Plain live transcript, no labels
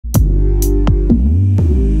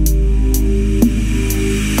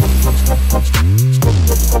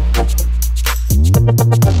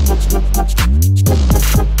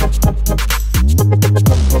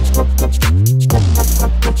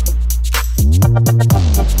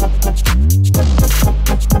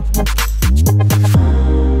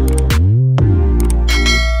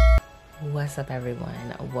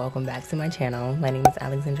welcome back to my channel. My name is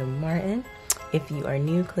Alexandra Martin. If you are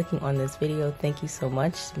new clicking on this video, thank you so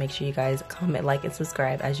much. Make sure you guys comment, like, and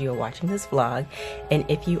subscribe as you are watching this vlog. And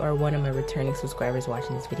if you are one of my returning subscribers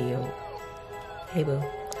watching this video, hey boo,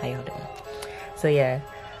 how y'all doing? So yeah,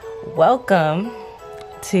 welcome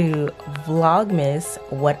to Vlogmas,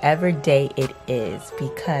 whatever day it is,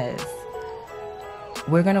 because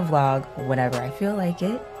we're gonna vlog whenever I feel like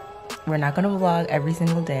it. We're not gonna vlog every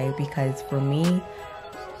single day because for me,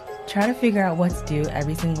 trying to figure out what to do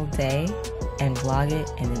every single day and vlog it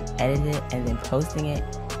and then edit it and then posting it,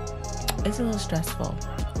 it's a little stressful.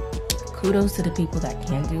 Kudos to the people that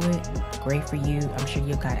can do it. Great for you. I'm sure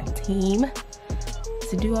you've got a team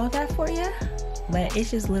to do all that for you. But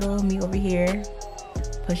it's just little me over here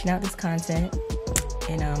pushing out this content,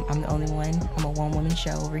 and I'm the only one. I'm a one-woman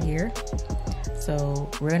show over here. So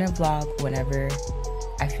we're gonna vlog whenever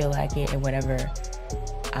I feel like it and whenever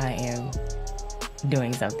I am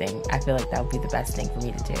doing something. I feel like that would be the best thing for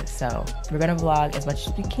me to do. So we're gonna vlog as much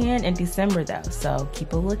as we can in December though. So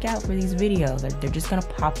keep a lookout for these videos. They're just gonna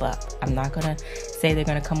pop up. I'm not gonna say they're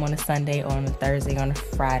gonna come on a Sunday or on a Thursday or on a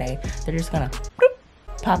Friday. They're just gonna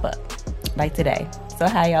pop up like today. So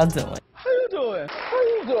how y'all doing? How you doing? How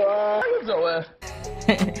you doing? How you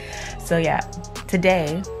doing? So yeah,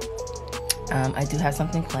 today I do have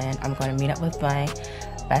something planned. I'm going to meet up with my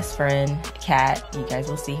best friend, Kat. You guys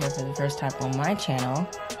will see her for the first time on my channel.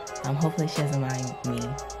 Hopefully she doesn't mind me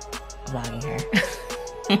vlogging her.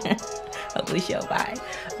 Hopefully she'll buy.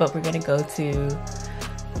 But we're going to go to,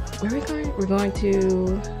 where are we going? We're going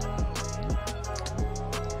to,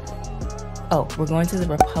 oh, we're going to the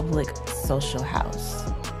Republic Social House.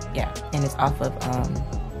 Yeah, and it's off of,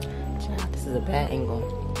 this is a bad angle.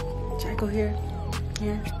 Should I go here?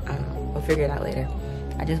 Here? I don't know. We'll figure it out later.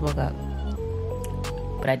 I just woke up,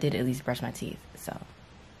 but I did at least brush my teeth, so.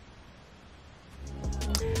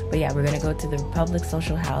 But yeah, we're gonna go to the Republic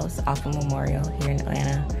Social House off of Memorial here in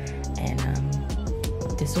Atlanta, and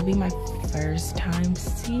this will be my first time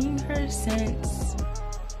seeing her since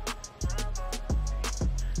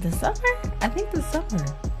the summer? I think the summer.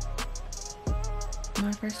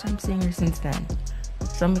 My first time seeing her since then.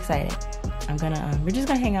 So I'm excited. I'm gonna, we're just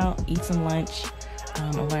gonna hang out, eat some lunch.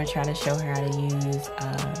 I'm gonna try to show her how to use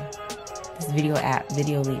this video app,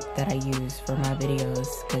 Video Leap, that I use for my videos,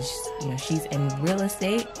 because you know she's in real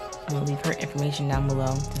estate. I'm gonna leave her information down below,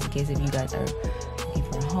 just in case if you guys are looking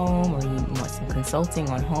for a home or you want some consulting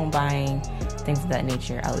on home buying, things of that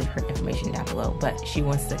nature. I'll leave her information down below. But she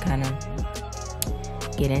wants to kind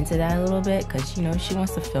of get into that a little bit, because you know she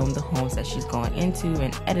wants to film the homes that she's going into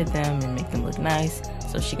and edit them and make them look nice,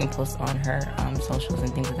 so she can post on her socials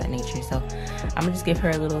and things of that nature. So I'm gonna just give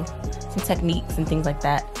her some techniques and things like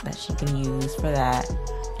that she can use for that,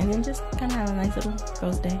 and then just kind of have a nice little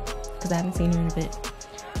girls' day, because I haven't seen her in a bit.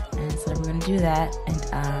 And so we're gonna do that, and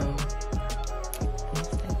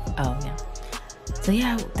oh yeah. So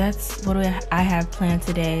yeah, that's what I have planned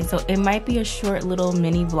today. So it might be a short little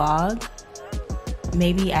mini vlog.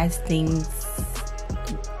 Maybe as things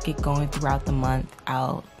get going throughout the month,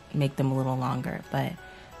 I'll make them a little longer, but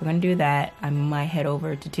we're gonna do that. I might head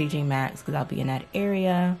over to TJ Maxx because I'll be in that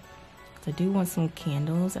area. So I do want some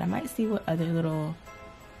candles, and I might see what other little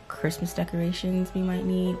Christmas decorations we might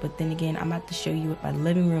need. But then again, I'm about to show you what my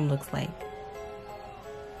living room looks like.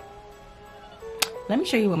 Let me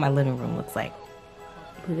show you what my living room looks like.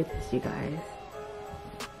 Look at this, you guys.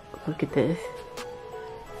 Look at this.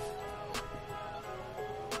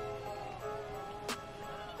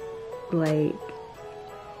 Like,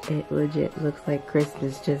 it legit looks like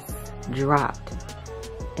Christmas just dropped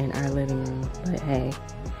in our living room. But hey,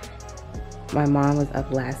 my mom was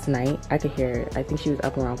up last night. I could hear her. I think she was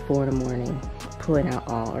up around 4 in the morning pulling out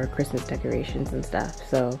all our Christmas decorations and stuff.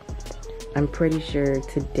 So I'm pretty sure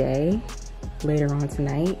today, later on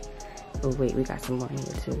tonight, oh wait, we got some more here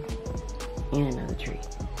too, and another tree.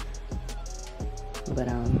 But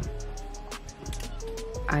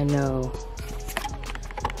I know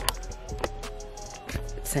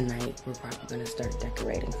tonight we're probably gonna start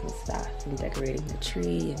decorating some stuff and decorating the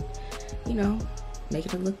tree and, you know,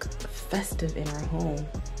 making it look festive in our home.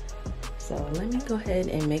 So let me go ahead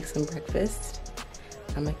and make some breakfast.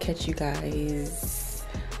 I'm gonna catch you guys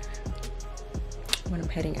when I'm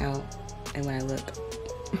heading out and when I look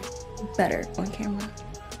better on camera,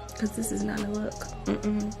 because this is not a look.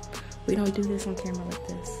 We don't do this on camera like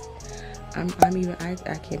this. I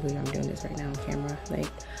can't believe I'm doing this right now on camera. Like,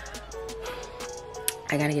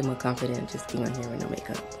 I gotta get more confident just being on here with no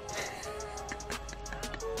makeup.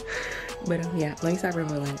 But yeah, let me start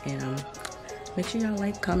rambling, and make sure y'all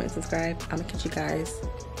like, comment, subscribe. I'm gonna catch you guys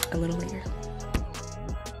a little later.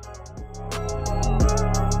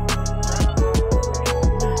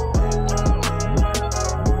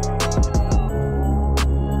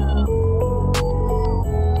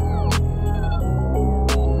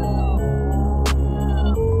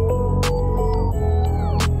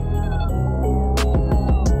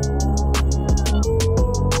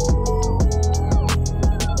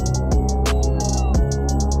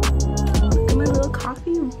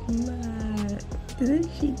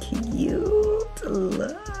 She cute.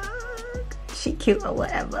 Look. She cute or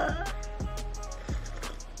whatever.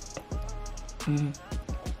 Oh my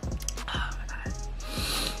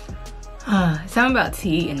god. Something about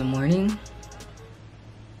tea in the morning.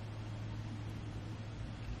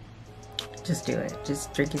 Just do it.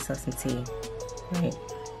 Just drink yourself some tea, right?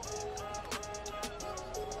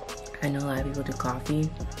 I know a lot of people do coffee,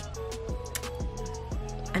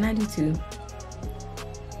 and I do too.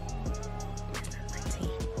 It's not like tea.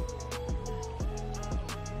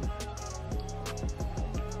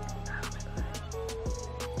 Oh my god.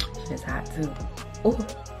 It's hot too. Oh.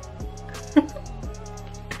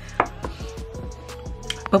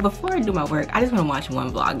 But before I do my work, I just want to watch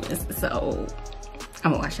one Vlogmas, so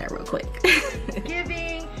I'm gonna watch that real quick.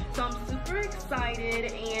 Giving, so I'm super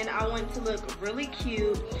excited and I wanted to look really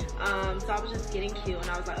cute. So I was just getting cute and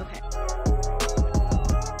I was like, okay.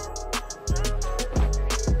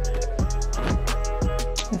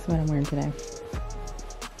 That's what I'm wearing today.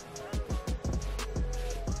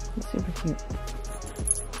 It's super cute.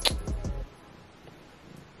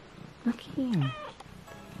 Look here.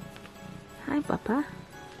 Hi, Papa.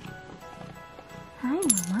 Hi,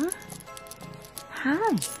 Mama.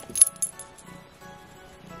 Hi.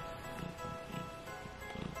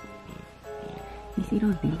 You see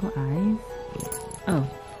those beautiful eyes? Oh,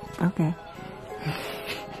 okay.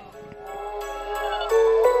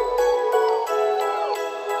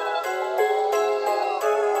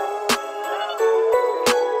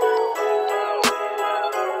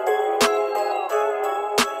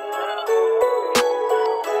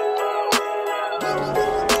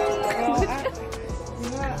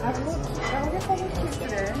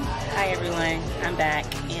 Hi everyone, I'm back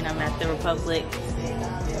and I'm at the Republic.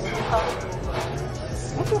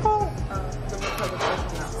 What's it called?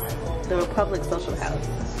 The Republic Social House.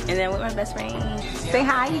 And then with my best friend. Say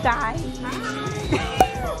hi, you guys. Hi.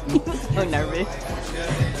 You so nervous.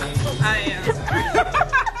 I am.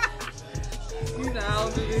 You know,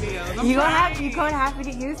 I'll do videos. You're gonna have to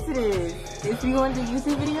get used to this. If you want to do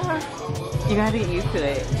YouTube videos, you're gonna have to get used to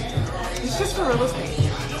it. It's just for real estate.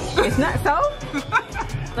 It's not so?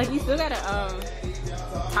 Like you still gotta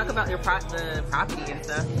talk about your the property and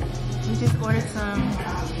stuff. We just ordered some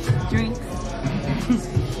drinks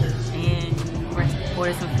and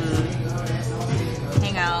order some food,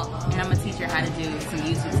 hang out, and I'm gonna teach her how to do some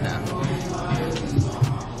YouTube stuff.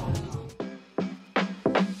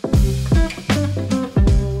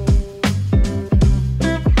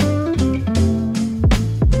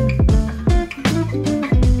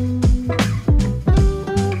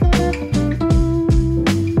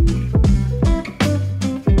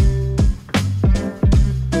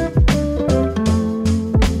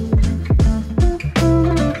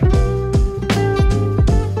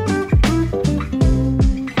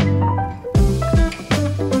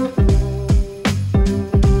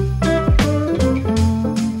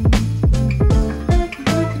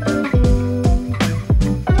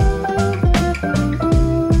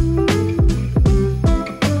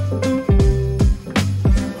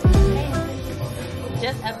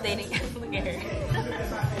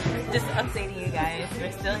 Just updating you guys.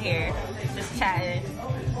 We're still here, just chatting.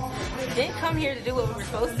 Didn't come here to do what we were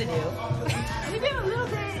supposed to do. We did a little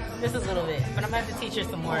bit. Just a little bit. But I'm gonna have to teach her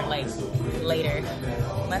some more like later.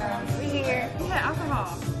 But we here. Yeah,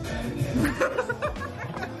 alcohol.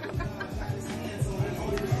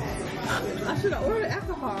 I should have ordered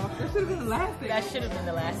alcohol. That should have been the last thing. That should have been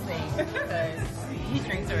the last thing because these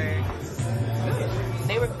drinks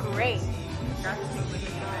they were great.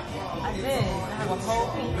 I did. I have a whole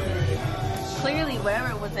pink. Clearly,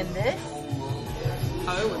 whatever was in this,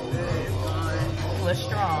 Oh, it was good. was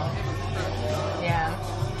strong. Yeah,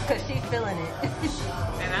 because she's feeling it.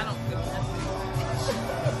 And I don't feel that.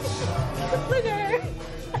 Look at her.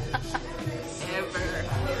 Ever.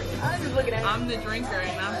 I'm just looking at her. I'm the drinker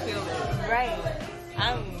and I'm feeling it. Right.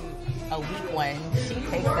 I'm a weak one. She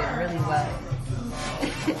takes it really well.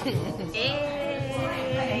 Hey.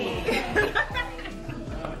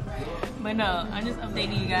 But no, I'm just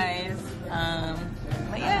updating you guys.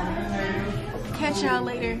 But yeah, catch y'all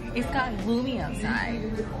later. It's got gloomy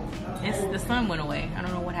outside. The sun went away. I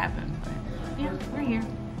don't know what happened, but yeah, we're here.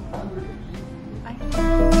 Bye.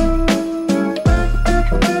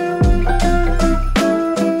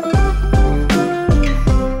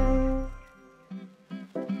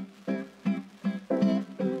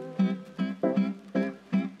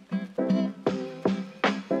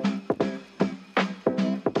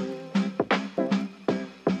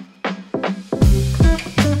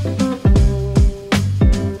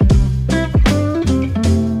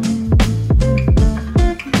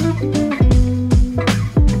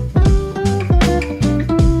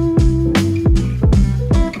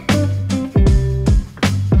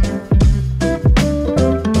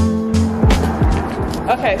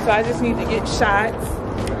 shots.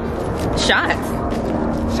 Shots?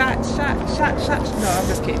 Shots. No, I'm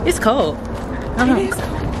just kidding. It's cold. It is.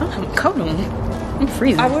 I'm cold. I'm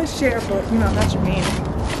freezing. I would share, but you know, I'm not your man.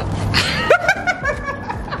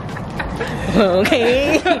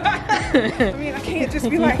 Okay. I mean, I can't just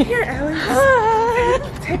be like, here, Alex,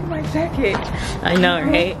 take my jacket. I know,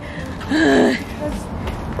 right?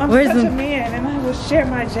 I'm Where's such the a man, and I will share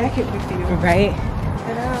my jacket with you. Right?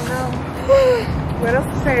 And I don't know what else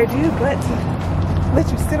to say or do but to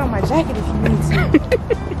let you sit on my jacket if you need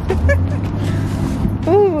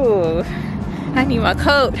to. Ooh, I need my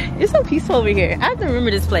coat. It's so peaceful over here. I have to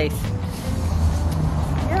remember this place.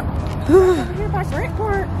 Yep. Over here by Grant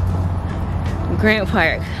Park. Grant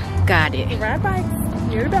Park. Got it. Ride bikes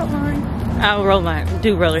near the belt line. I'll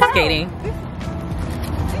do roller skating.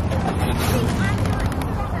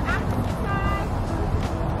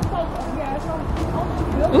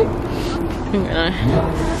 Ooh.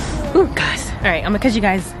 Ooh, guys. All right, I'm gonna catch you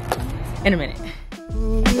guys in a minute.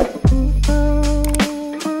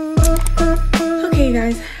 Okay,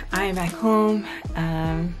 guys, I am back home.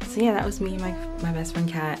 So yeah, that was me and my best friend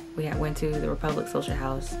Kat. We went to the Republic Social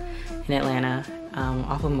House in Atlanta,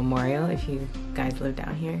 off of Memorial, if you guys live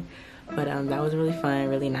down here. But that was really fun,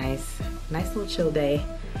 really nice little chill day.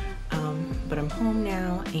 But I'm home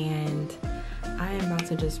now, and I am about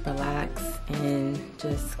to just relax and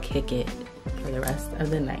just kick it for the rest of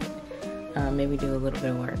the night. Maybe do a little bit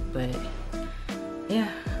of work, but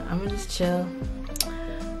yeah, I'm gonna just chill.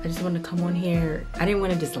 I just wanted to come on here. I didn't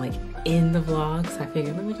want to just like end the vlog, so I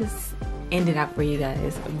figured let me just end it out for you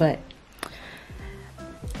guys. But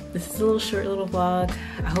this is a little short little vlog.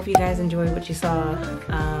 I hope you guys enjoyed what you saw.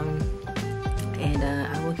 And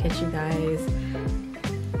I will catch you guys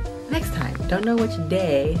next time. Don't know which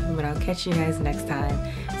day, but I'll catch you guys next time.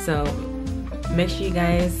 So make sure you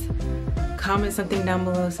guys comment something down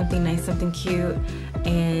below, something nice, something cute,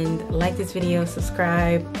 and like this video,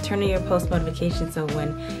 subscribe, turn on your post notifications so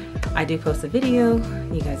when I do post a video,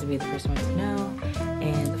 you guys will be the first one to know.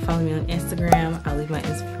 And follow me on Instagram. I'll leave my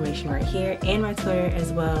information right here, and my Twitter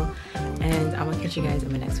as well. And I'm gonna catch you guys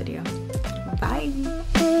in my next video. Bye.